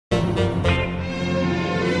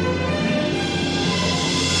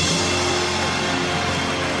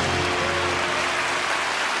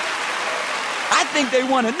think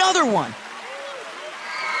they want another one.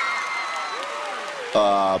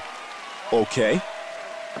 Okay.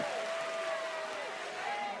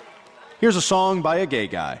 Here's a song by a gay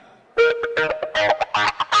guy.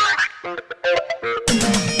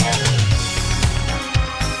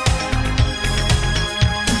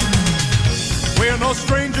 We're no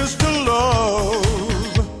strangers to love.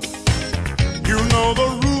 You know the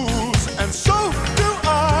rules, and so do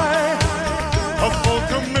I. A full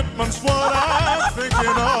commitment's what I'm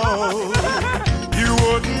thinking of. You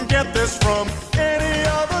wouldn't get this from any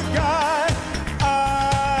other guy.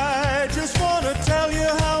 I just want to tell you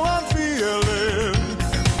how I'm feeling.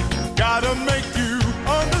 Gotta make you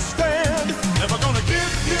understand. Never gonna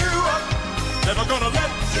give you up. Never gonna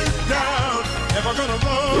let you down. Never gonna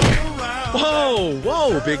run around.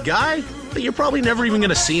 Whoa, big guy. You're probably never even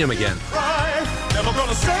gonna see him again. Never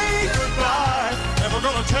gonna say goodbye. Never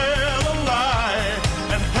gonna tell a lie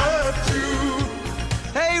and hurt you.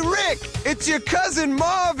 Hey, Rick, it's your cousin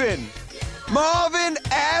Marvin. Marvin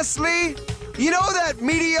Astley. You know that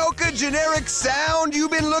mediocre generic sound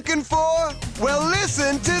you've been looking for? Well,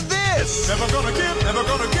 listen to this. Never gonna give, never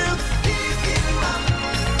gonna give.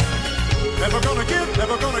 Never gonna give,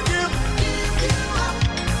 never gonna give.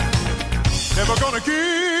 Never gonna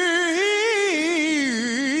give.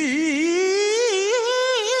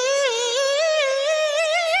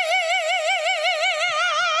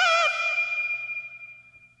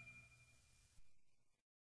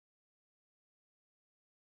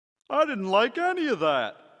 I didn't like any of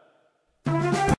that.